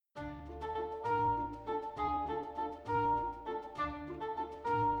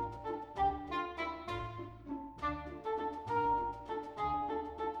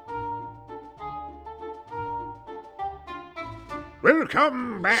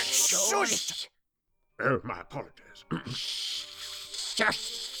Welcome back. Shush! Oh, my apologies.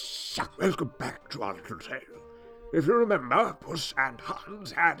 Shush! Welcome back to our little tale. If you remember, Puss and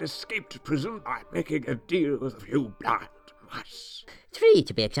Hans had escaped prison by making a deal with a few blind mice. 3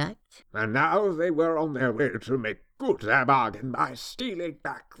 to be exact. And now they were on their way to make good their bargain by stealing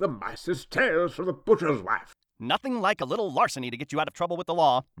back the mice's tails from the butcher's wife. Nothing like a little larceny to get you out of trouble with the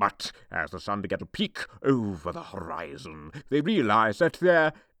law. But as the sun began to peek over the horizon, they realized that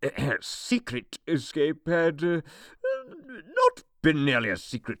their secret escape had not been nearly as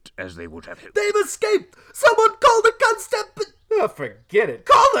secret as they would have hoped. They've escaped! Someone call the constable! Oh, forget it.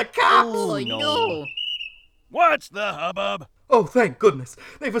 Call the cops! Oh, no. What's the hubbub? Oh, thank goodness.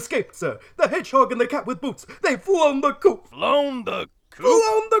 They've escaped, sir. The hedgehog and the cat with boots. They've flown the coop. Flown the coop?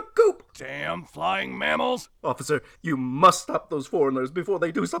 Flown the coop! Damn flying mammals. Officer, you must stop those foreigners before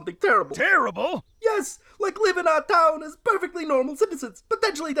they do something terrible. Terrible? Yes, like live in our town as perfectly normal citizens,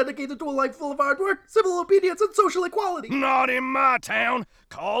 potentially dedicated to a life full of hard work, civil obedience, and social equality. Not in my town.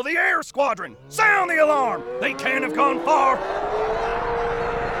 Call the air squadron. Sound the alarm. They can't have gone far.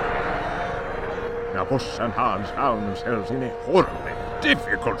 Now Puss and Hans found themselves in a horribly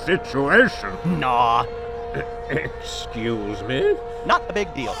difficult situation. Nah, Excuse me? not a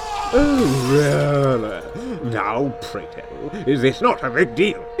big deal. Oh, really? Now, pray tell, is this not a big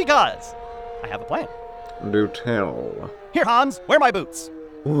deal? Because I have a plan. Do tell. Here, Hans, wear my boots.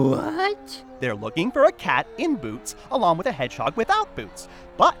 What? They're looking for a cat in boots along with a hedgehog without boots.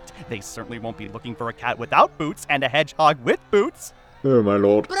 But they certainly won't be looking for a cat without boots and a hedgehog with boots. Oh, my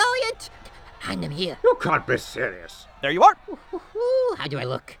lord. Brilliant! Hand them here. You can't be serious. There you are. Ooh, how do I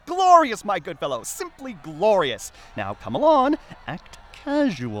look? Glorious, my good fellow. Simply glorious. Now come along. Act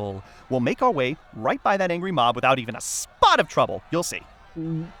casual. We'll make our way right by that angry mob without even a spot of trouble. You'll see.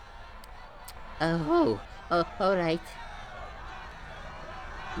 Oh, all right.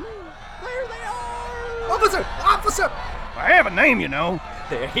 There they are. Officer! Officer! I have a name, you know.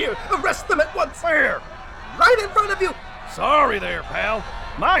 They're here. Arrest them at once. Where? Right in front of you. Sorry there, pal.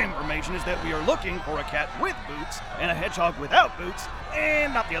 My information is that we are looking for a cat with boots and a hedgehog without boots,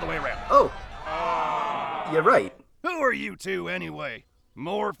 and not the other way around. Oh. You're right. Who are you two, anyway?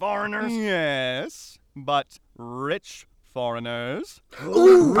 More foreigners? Yes, but rich foreigners. I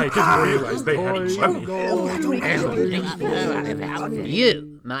didn't realize they had money.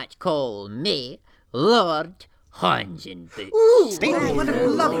 You might call me Lord Hansenboots.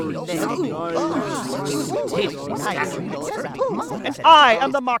 I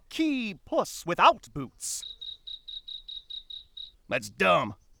am the Marquis Puss without boots. That's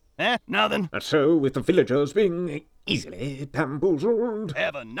dumb. Nothing. And so, with the villagers being easily bamboozled,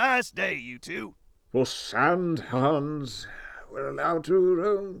 Have a nice day, you two. Puss and Hans were allowed to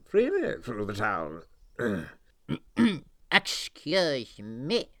roam freely through the town. Excuse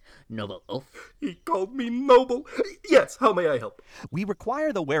me, noble oaf. He called me noble. Yes, how may I help? We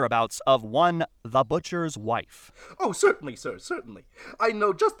require the whereabouts of one the butcher's wife. Oh, certainly, sir, certainly. I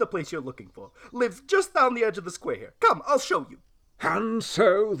know just the place you're looking for. Lives just down the edge of the square here. Come, I'll show you. And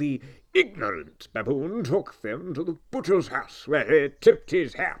so the ignorant baboon took them to the butcher's house, where he tipped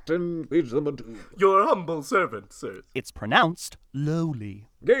his hat and bid them adieu. Your humble servant, sir. It's pronounced lowly.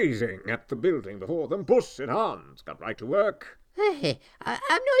 Gazing at the building before them, Puss and Hans got right to work. Hey, I'm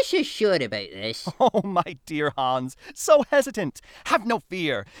not so sure about this. Oh, my dear Hans, so hesitant. Have no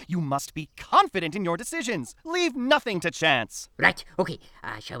fear. You must be confident in your decisions. Leave nothing to chance. Right, okay,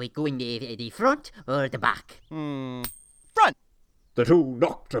 shall we go in the front or the back? Front. The two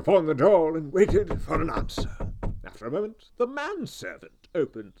knocked upon the door and waited for an answer. After a moment, the manservant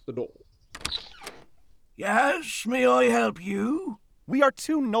opened the door. Yes, may I help you? We are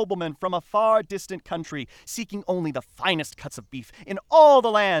two noblemen from a far distant country, seeking only the finest cuts of beef in all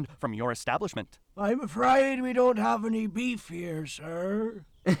the land from your establishment. I'm afraid we don't have any beef here, sir.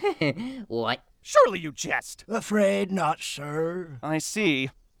 What? Surely you jest. Afraid not, sir. I see.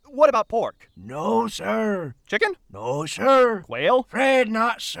 What about pork? No, sir. Chicken? No, sir. Quail? Afraid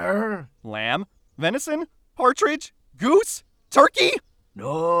not, sir. Lamb? Venison? Partridge? Goose? Turkey?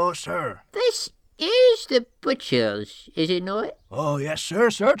 No, sir. This is the butcher's, is it not? Oh, yes, sir,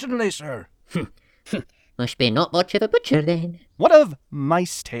 certainly, sir. Must be not much of a butcher then. What of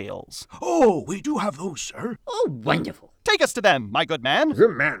mice tails? Oh, we do have those, sir. Oh, wonderful. Take us to them, my good man. The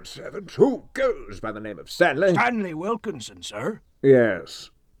manservant, who goes by the name of Stanley. Stanley Wilkinson, sir.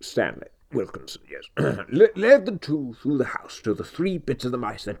 Yes, Stanley Wilkinson, yes. Led the two through the house to the 3 bits of the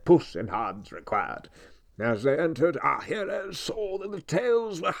mice that Puss and Hans required. As they entered, our heroes saw that the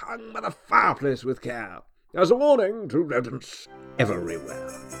tails were hung by the fireplace with care, as a warning to rodents everywhere.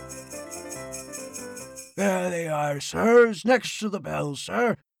 There they are, sirs, next to the bell,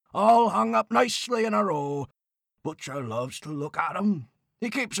 sir. All hung up nicely in a row. Butcher loves to look at 'em. He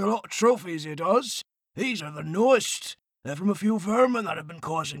keeps a lot of trophies, he does. These are the newest. They're from a few vermin that have been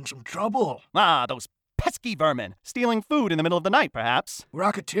causing some trouble. Ah, those pesky vermin. Stealing food in the middle of the night, perhaps.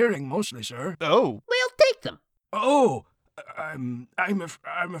 Racketeering mostly, sir. Oh. We'll take them. Oh, I'm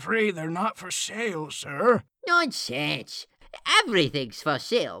afraid they're not for sale, sir. Nonsense. Everything's for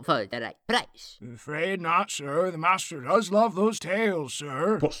sale for the right price. Afraid not, sir. The master does love those tales,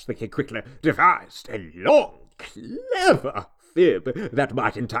 sir. Puss, thinking quickly, devised a long, clever fib that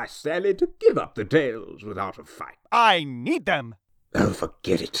might entice Sally to give up the tails without a fight. I need them. Oh,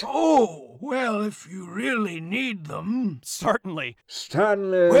 forget it. Oh, well, if you really need them. Certainly.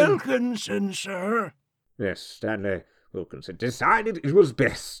 Stanley... Wilkinson, sir. Yes, Stanley Wilkinson decided it was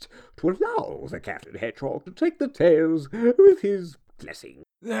best to allow the Captain Hedgehog to take the tails with his blessing.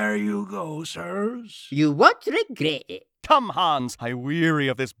 There you go, sirs. You won't regret it. Come, Hans. I weary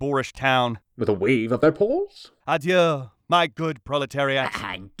of this boorish town. With a wave of their paws. Adieu, my good proletariat.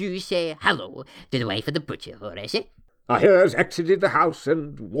 And do say hello to the wife of the butcher, Horace. Our heroes exited the house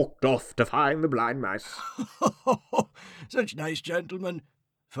and walked off to find the blind mice. Such nice gentlemen.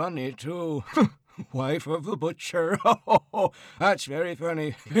 Funny, too. Wife of the butcher. That's very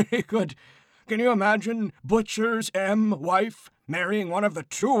funny. Very good. Can you imagine Butcher's wife marrying one of the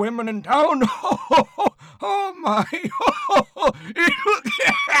two women in town? Oh, my.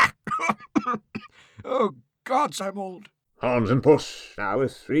 Oh, gods, I'm old. Hans and Puss, now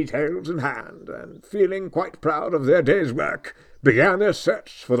with 3 tails in hand, and feeling quite proud of their day's work, began their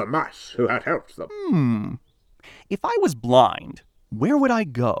search for the mice who had helped them. If I was blind, where would I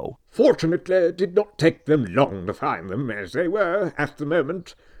go? Fortunately, it did not take them long to find them, as they were, at the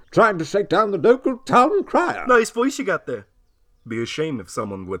moment, trying to shake down the local town crier. Nice voice you got there. Be ashamed if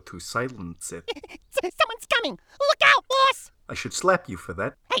someone were to silence it. Someone's coming! Look out, boss! I should slap you for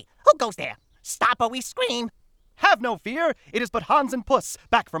that. Hey, who goes there? Stop or we scream! Have no fear. It is but Hans and Puss,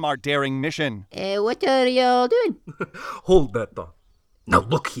 back from our daring mission. What are y'all doing? Hold that thought. Now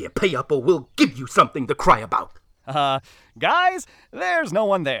look here, pay up or we'll give you something to cry about. Guys, there's no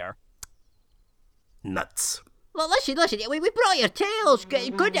one there. Nuts. Well, listen, we brought your tails.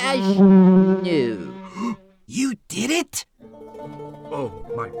 Good as new. You did it? Oh,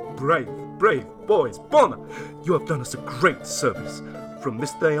 my brave boys. Bona, you have done us a great service. From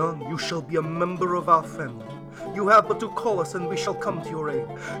this day on, you shall be a member of our family. You have but to call us and we shall come to your aid.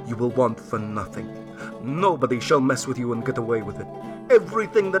 You will want for nothing. Nobody shall mess with you and get away with it.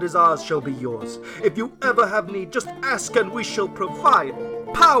 Everything that is ours shall be yours. If you ever have need, just ask and we shall provide.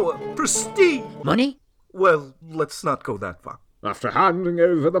 Power, prestige. Money? Well, let's not go that far. After handing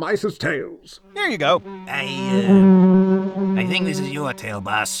over the mice's tails. Here you go. I think this is your tail,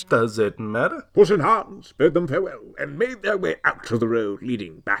 boss. Does it matter? Puss and Hans bade them farewell and made their way out to the road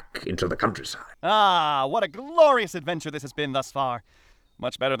leading back into the countryside. Ah, what a glorious adventure this has been thus far.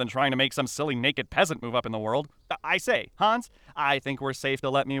 Much better than trying to make some silly naked peasant move up in the world. I say, Hans, I think we're safe to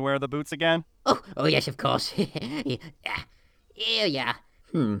let me wear the boots again. Oh yes, of course. Yeah.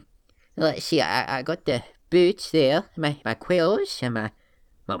 Let's see, I got the boots there, my quills, and my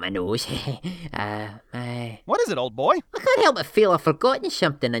nose, my... What is it, old boy? I can't help but feel I've forgotten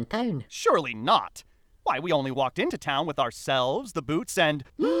something in town. Surely not. Why, we only walked into town with ourselves, the boots, and...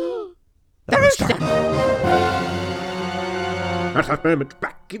 The rooster! At that moment,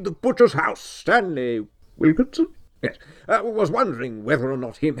 back in the butcher's house, Stanley Wilkinson, yes, was wondering whether or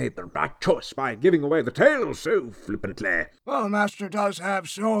not he made the right choice by giving away the tails so flippantly. Well, the master does have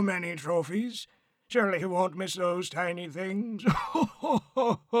so many trophies. Surely he won't miss those tiny things.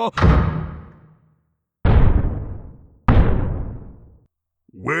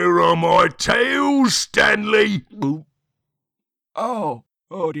 Where are my tails, Stanley? Oh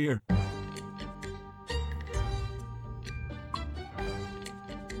dear.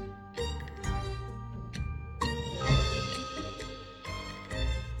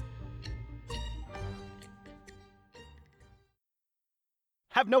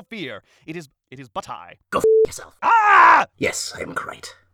 Have no fear. It is but I. Go yourself. Ah! Yes, I am great.